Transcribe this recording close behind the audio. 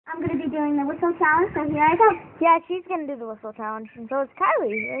doing the whistle challenge, so here I go. Yeah, she's going to do the whistle challenge, and so is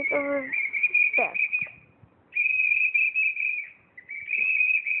Kylie, right over there.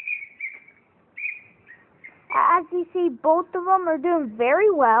 As you see, both of them are doing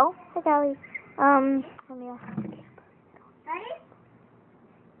very well. Hi, Kylie. Let me ask. Ready?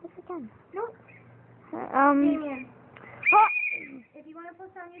 This again. Nope. Damien. If you want to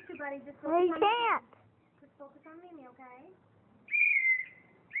post on YouTube, buddy, just No, you can't. Just focus on Mimi, okay?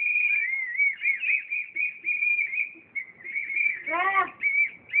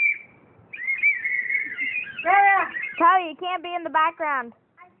 Kylie, you can't be in the background.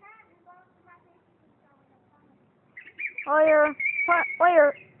 I can't, as long as my face is showing up. Well,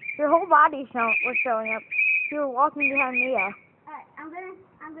 your whole body was showing up. You were walking behind Mia. Alright, I'm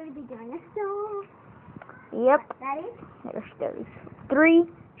gonna be doing this. So, Yep. ready? There she goes. 3,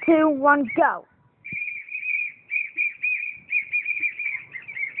 2, 1, go.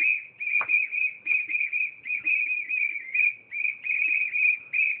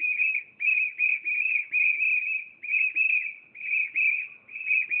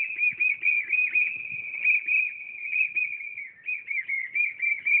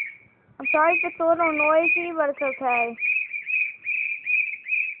 I'm sorry if it's a little noisy, but it's okay.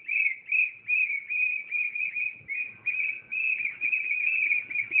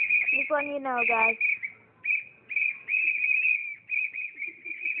 Just letting you know, guys.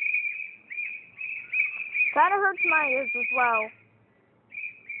 Kind of hurts my ears as well.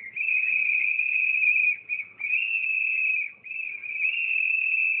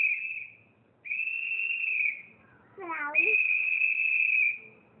 Sally.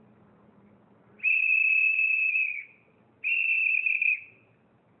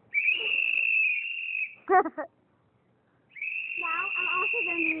 Now, I'm also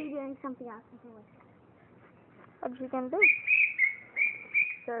going to be doing something else. What you gonna do?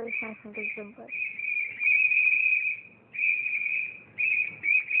 Sorry, my fingers didn't play.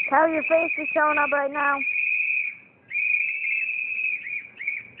 Tell your face is showing up right now.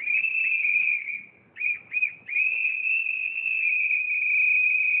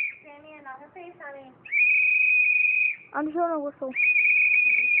 Sammy, another face, honey. I'm showing a whistle.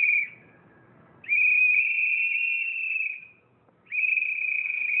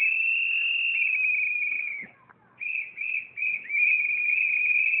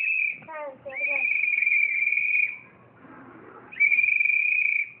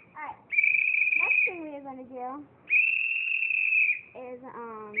 Alright, next thing we're going to do is,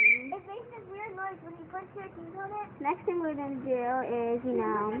 it makes this weird noise when you put your teeth on it. Next thing we're going to do is,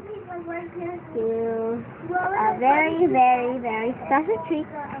 do a very, very, very special treat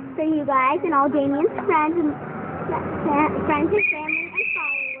for you guys and all Damien's friends and family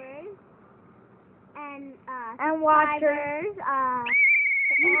and followers And watchers.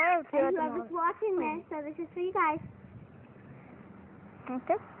 subscribers, and whoever's watching this, so this is for you guys.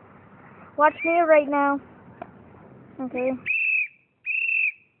 Okay. Watch me right now. Okay.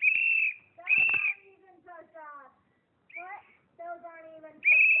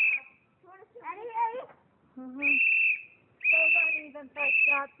 Ready? Mhm. Those aren't even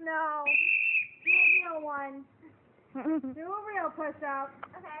push-ups, no. Do a real one. Do a real push-up.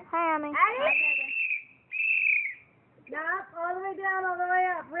 Okay. Hi, Amy. Ready? Nope, all the way down, all the way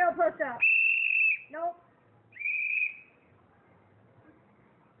up. Real push-up. Nope.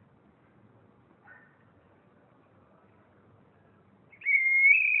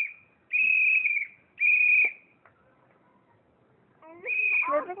 And this is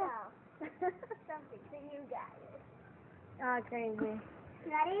also something for you guys. Oh, crazy.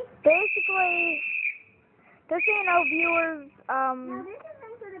 Ready? Basically, just so you know, viewers, Now this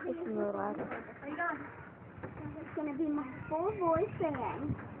isn't going to be this is really loud. Are you done? It's going to be my full voice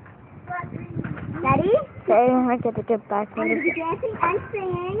singing. Ready? Okay, I get to get back I'm going to be dancing and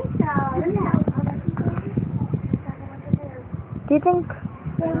singing, so Do you think?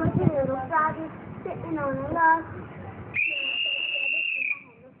 There was a little froggy sitting on a log.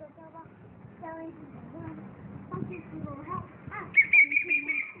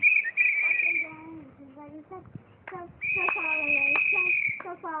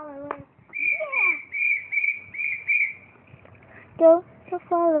 Go,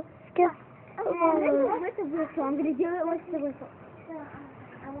 follow, go. And this is with the whistle. I'm going to do it with the whistle.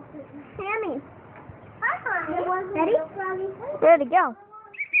 Sammy. Ready? Ready to go.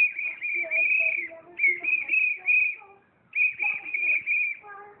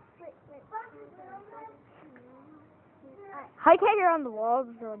 High tiger on the walls,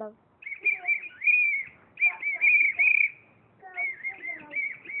 sort of.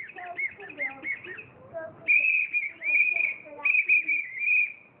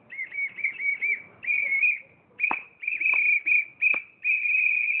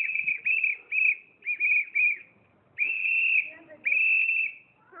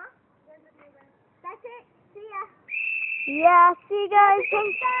 Yeah, see guys,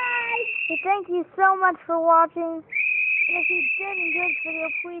 Bye. thank you so much for watching. And if you did enjoy this video,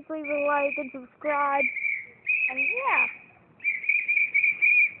 please leave a like and subscribe. And yeah.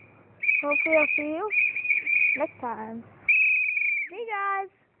 Hopefully I'll see you next time. See you guys.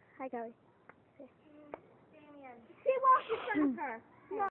 Hi, Kelly. She walks in front of her.